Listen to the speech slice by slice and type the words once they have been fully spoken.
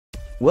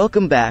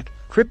Welcome back,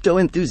 crypto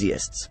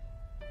enthusiasts.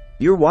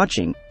 You're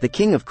watching The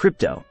King of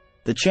Crypto,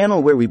 the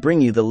channel where we bring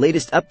you the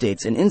latest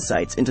updates and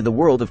insights into the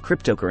world of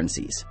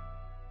cryptocurrencies.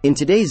 In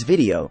today's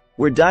video,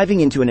 we're diving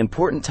into an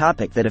important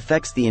topic that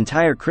affects the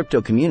entire crypto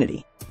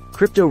community: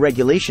 crypto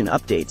regulation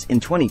updates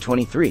in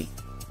 2023.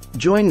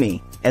 Join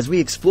me as we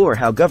explore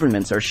how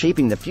governments are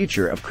shaping the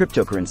future of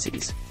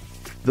cryptocurrencies.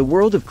 The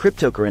world of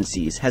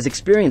cryptocurrencies has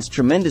experienced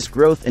tremendous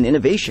growth and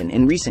innovation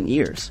in recent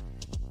years.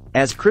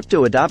 As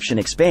crypto adoption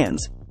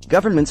expands,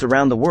 governments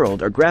around the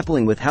world are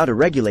grappling with how to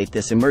regulate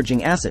this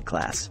emerging asset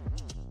class.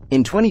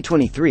 In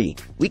 2023,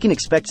 we can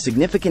expect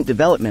significant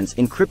developments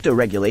in crypto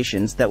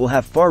regulations that will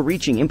have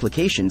far-reaching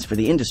implications for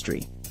the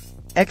industry.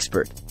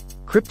 Expert: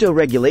 crypto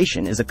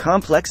regulation is a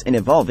complex and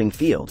evolving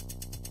field.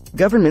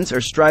 Governments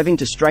are striving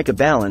to strike a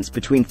balance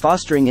between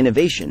fostering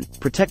innovation,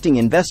 protecting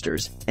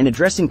investors, and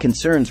addressing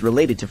concerns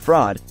related to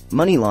fraud,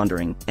 money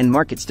laundering, and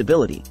market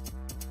stability.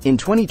 In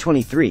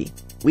 2023,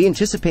 we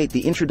anticipate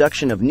the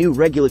introduction of new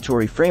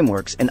regulatory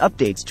frameworks and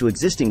updates to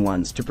existing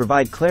ones to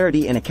provide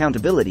clarity and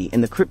accountability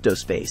in the crypto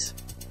space.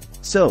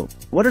 So,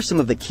 what are some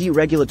of the key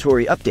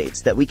regulatory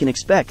updates that we can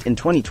expect in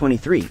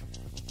 2023?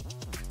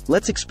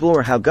 Let's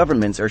explore how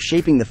governments are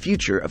shaping the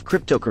future of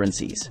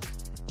cryptocurrencies.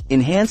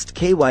 Enhanced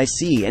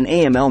KYC and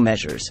AML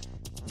measures.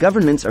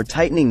 Governments are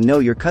tightening Know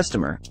Your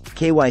Customer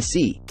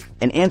 (KYC)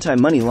 and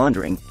anti-money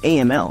laundering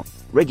 (AML)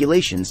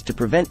 regulations to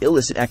prevent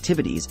illicit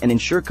activities and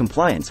ensure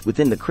compliance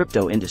within the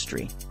crypto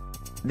industry.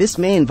 This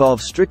may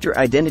involve stricter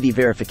identity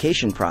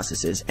verification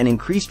processes and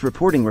increased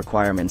reporting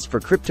requirements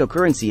for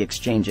cryptocurrency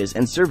exchanges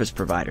and service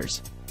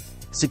providers.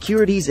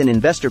 Securities and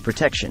investor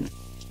protection.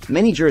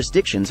 Many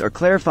jurisdictions are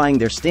clarifying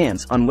their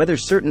stance on whether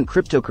certain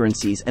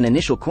cryptocurrencies and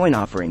initial coin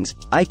offerings,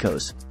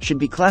 ICOs, should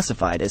be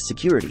classified as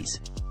securities.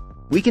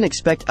 We can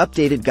expect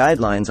updated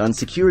guidelines on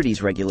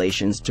securities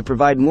regulations to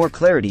provide more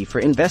clarity for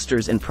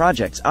investors and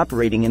projects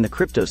operating in the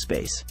crypto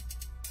space.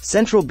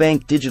 Central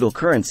bank digital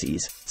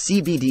currencies,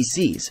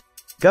 CBDCs.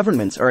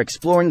 Governments are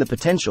exploring the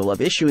potential of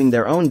issuing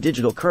their own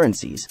digital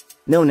currencies,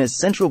 known as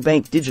central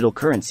bank digital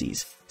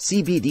currencies,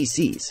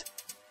 CBDCs.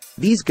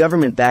 These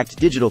government-backed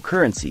digital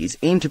currencies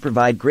aim to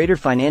provide greater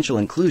financial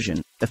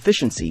inclusion,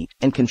 efficiency,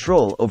 and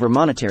control over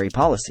monetary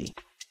policy.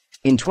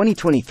 In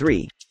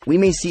 2023, we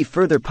may see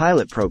further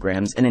pilot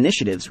programs and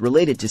initiatives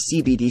related to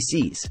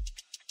CBDCs.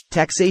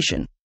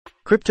 Taxation.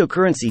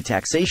 Cryptocurrency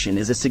taxation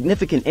is a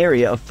significant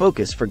area of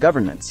focus for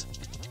governments.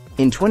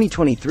 In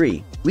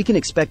 2023, we can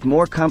expect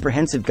more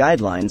comprehensive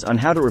guidelines on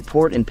how to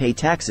report and pay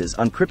taxes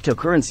on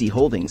cryptocurrency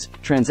holdings,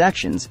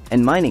 transactions,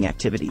 and mining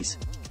activities.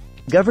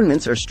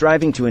 Governments are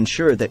striving to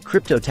ensure that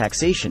crypto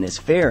taxation is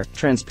fair,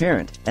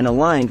 transparent, and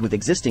aligned with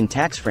existing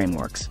tax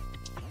frameworks.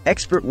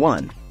 Expert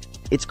 1.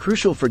 It's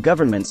crucial for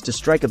governments to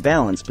strike a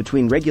balance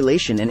between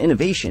regulation and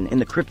innovation in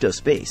the crypto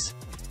space.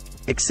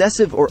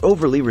 Excessive or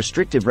overly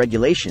restrictive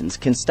regulations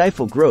can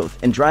stifle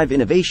growth and drive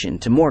innovation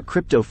to more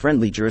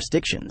crypto-friendly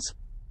jurisdictions.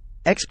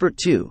 Expert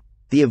 2.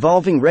 The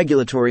evolving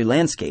regulatory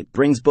landscape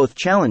brings both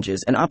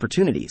challenges and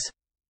opportunities.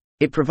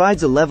 It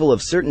provides a level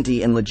of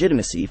certainty and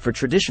legitimacy for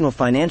traditional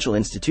financial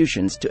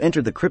institutions to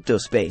enter the crypto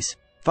space,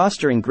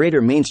 fostering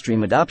greater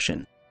mainstream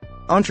adoption.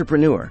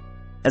 Entrepreneur.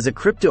 As a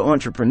crypto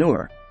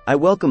entrepreneur, I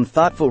welcome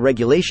thoughtful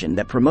regulation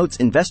that promotes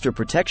investor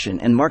protection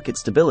and market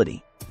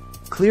stability.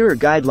 Clearer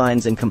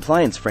guidelines and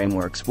compliance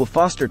frameworks will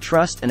foster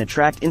trust and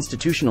attract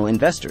institutional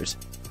investors,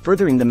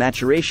 furthering the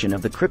maturation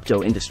of the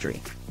crypto industry.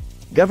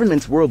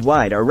 Governments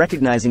worldwide are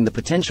recognizing the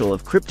potential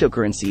of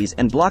cryptocurrencies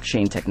and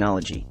blockchain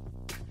technology.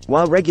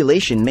 While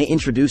regulation may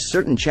introduce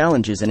certain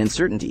challenges and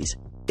uncertainties,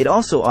 it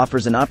also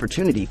offers an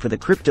opportunity for the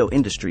crypto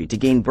industry to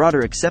gain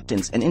broader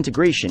acceptance and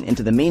integration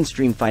into the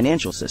mainstream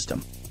financial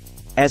system.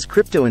 As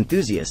crypto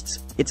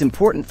enthusiasts, it's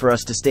important for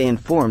us to stay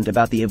informed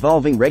about the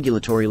evolving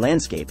regulatory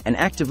landscape and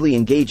actively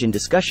engage in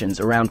discussions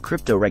around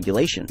crypto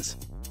regulations.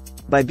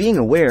 By being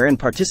aware and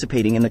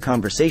participating in the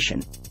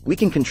conversation, we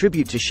can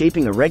contribute to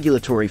shaping a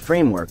regulatory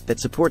framework that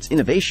supports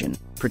innovation,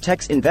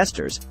 protects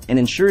investors, and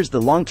ensures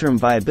the long-term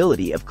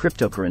viability of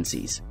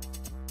cryptocurrencies.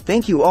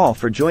 Thank you all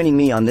for joining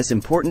me on this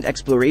important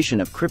exploration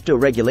of crypto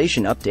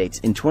regulation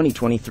updates in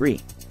 2023.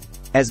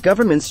 As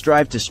governments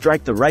strive to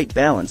strike the right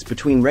balance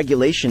between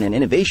regulation and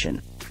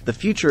innovation, the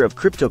future of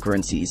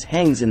cryptocurrencies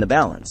hangs in the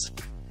balance.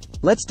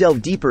 Let's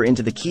delve deeper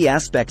into the key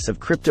aspects of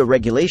crypto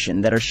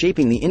regulation that are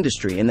shaping the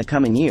industry in the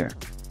coming year.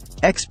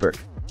 Expert.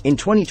 In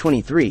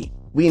 2023,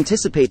 we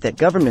anticipate that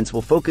governments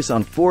will focus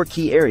on 4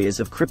 key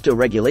areas of crypto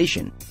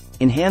regulation: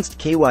 enhanced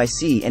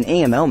KYC and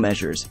AML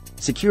measures,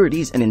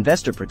 securities and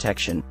investor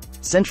protection,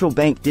 central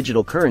bank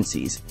digital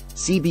currencies,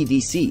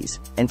 CBDCs,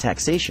 and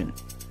taxation.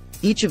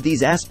 Each of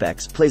these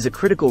aspects plays a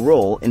critical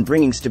role in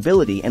bringing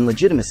stability and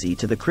legitimacy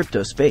to the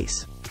crypto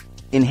space.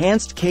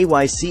 Enhanced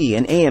KYC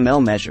and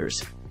AML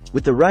measures.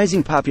 With the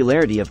rising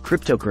popularity of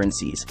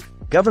cryptocurrencies,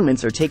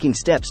 governments are taking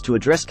steps to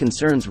address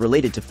concerns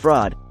related to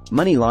fraud,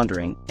 money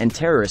laundering, and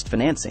terrorist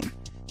financing.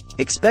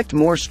 Expect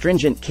more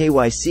stringent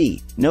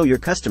KYC, Know Your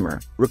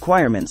Customer,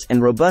 requirements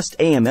and robust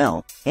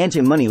AML,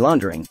 anti-money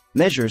laundering,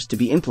 measures to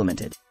be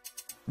implemented.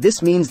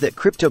 This means that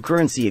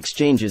cryptocurrency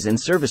exchanges and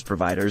service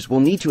providers will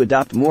need to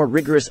adopt more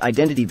rigorous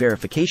identity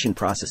verification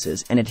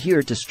processes and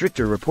adhere to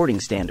stricter reporting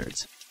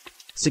standards.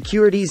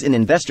 Securities and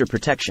investor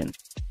protection.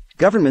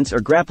 Governments are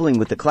grappling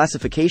with the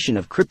classification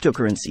of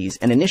cryptocurrencies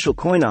and initial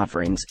coin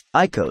offerings,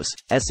 ICOs,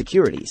 as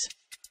securities.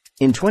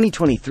 In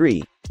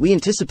 2023, we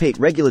anticipate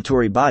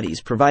regulatory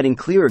bodies providing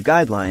clearer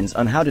guidelines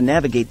on how to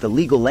navigate the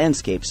legal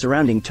landscape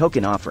surrounding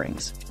token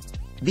offerings.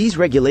 These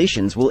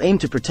regulations will aim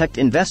to protect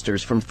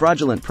investors from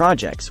fraudulent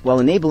projects while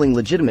enabling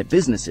legitimate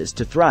businesses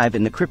to thrive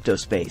in the crypto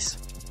space.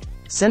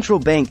 Central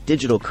bank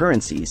digital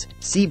currencies,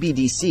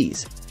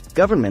 CBDCs.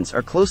 Governments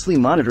are closely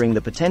monitoring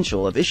the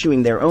potential of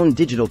issuing their own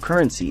digital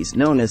currencies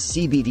known as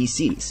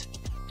CBDCs.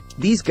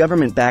 These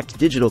government-backed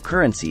digital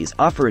currencies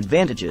offer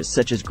advantages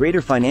such as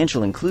greater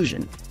financial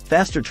inclusion,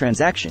 faster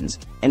transactions,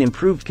 and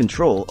improved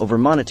control over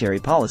monetary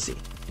policy.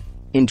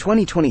 In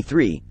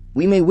 2023,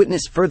 we may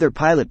witness further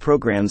pilot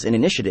programs and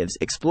initiatives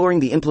exploring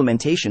the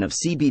implementation of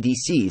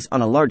CBDCs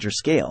on a larger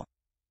scale.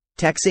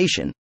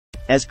 Taxation.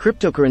 As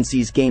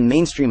cryptocurrencies gain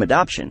mainstream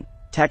adoption,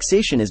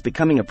 taxation is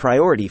becoming a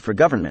priority for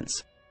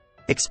governments.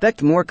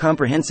 Expect more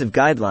comprehensive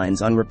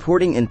guidelines on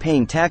reporting and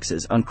paying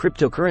taxes on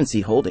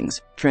cryptocurrency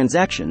holdings,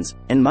 transactions,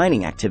 and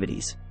mining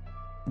activities.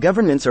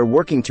 Governments are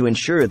working to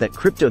ensure that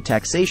crypto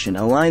taxation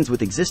aligns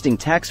with existing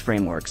tax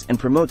frameworks and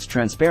promotes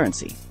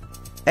transparency.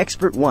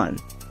 Expert 1.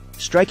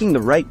 Striking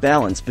the right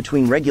balance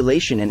between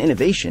regulation and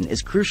innovation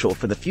is crucial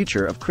for the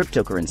future of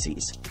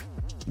cryptocurrencies.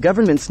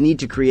 Governments need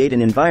to create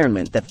an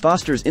environment that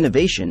fosters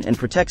innovation and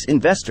protects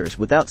investors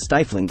without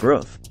stifling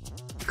growth.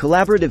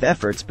 Collaborative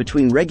efforts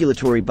between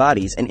regulatory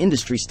bodies and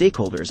industry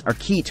stakeholders are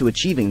key to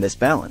achieving this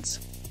balance.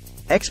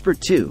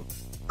 Expert 2.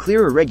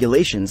 Clearer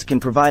regulations can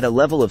provide a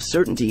level of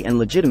certainty and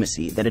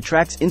legitimacy that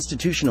attracts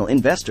institutional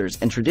investors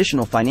and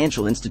traditional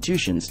financial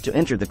institutions to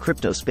enter the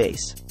crypto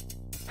space.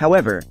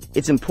 However,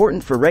 it's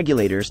important for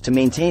regulators to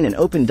maintain an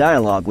open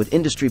dialogue with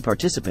industry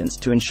participants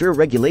to ensure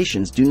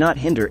regulations do not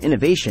hinder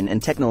innovation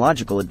and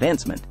technological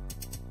advancement.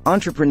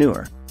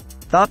 Entrepreneur.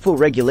 Thoughtful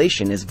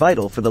regulation is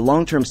vital for the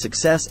long-term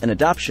success and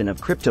adoption of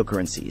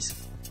cryptocurrencies.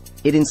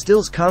 It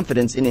instills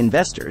confidence in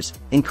investors,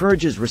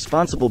 encourages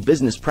responsible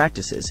business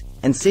practices,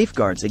 and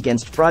safeguards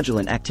against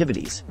fraudulent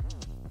activities.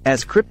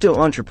 As crypto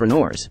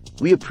entrepreneurs,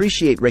 we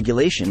appreciate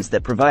regulations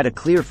that provide a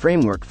clear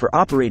framework for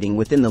operating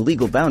within the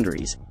legal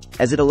boundaries,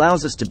 as it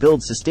allows us to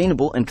build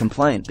sustainable and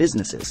compliant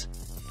businesses.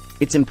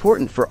 It's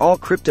important for all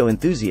crypto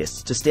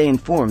enthusiasts to stay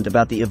informed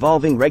about the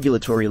evolving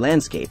regulatory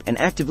landscape and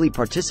actively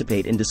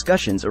participate in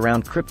discussions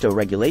around crypto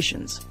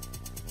regulations.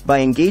 By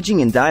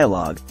engaging in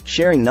dialogue,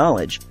 sharing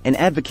knowledge, and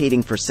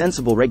advocating for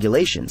sensible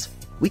regulations,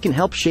 we can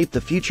help shape the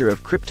future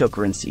of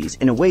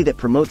cryptocurrencies in a way that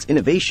promotes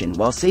innovation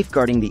while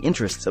safeguarding the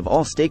interests of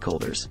all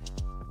stakeholders.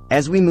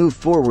 As we move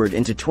forward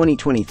into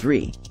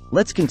 2023,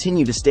 let's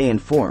continue to stay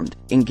informed,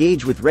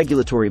 engage with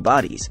regulatory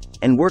bodies,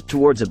 and work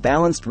towards a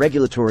balanced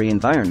regulatory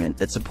environment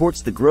that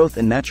supports the growth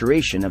and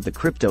maturation of the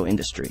crypto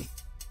industry.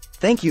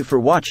 Thank you for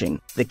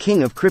watching, The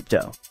King of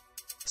Crypto.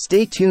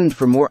 Stay tuned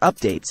for more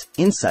updates,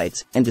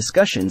 insights, and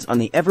discussions on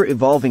the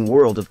ever-evolving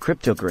world of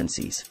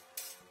cryptocurrencies.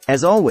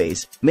 As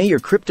always, may your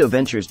crypto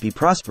ventures be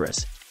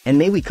prosperous, and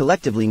may we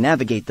collectively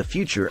navigate the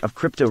future of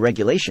crypto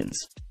regulations.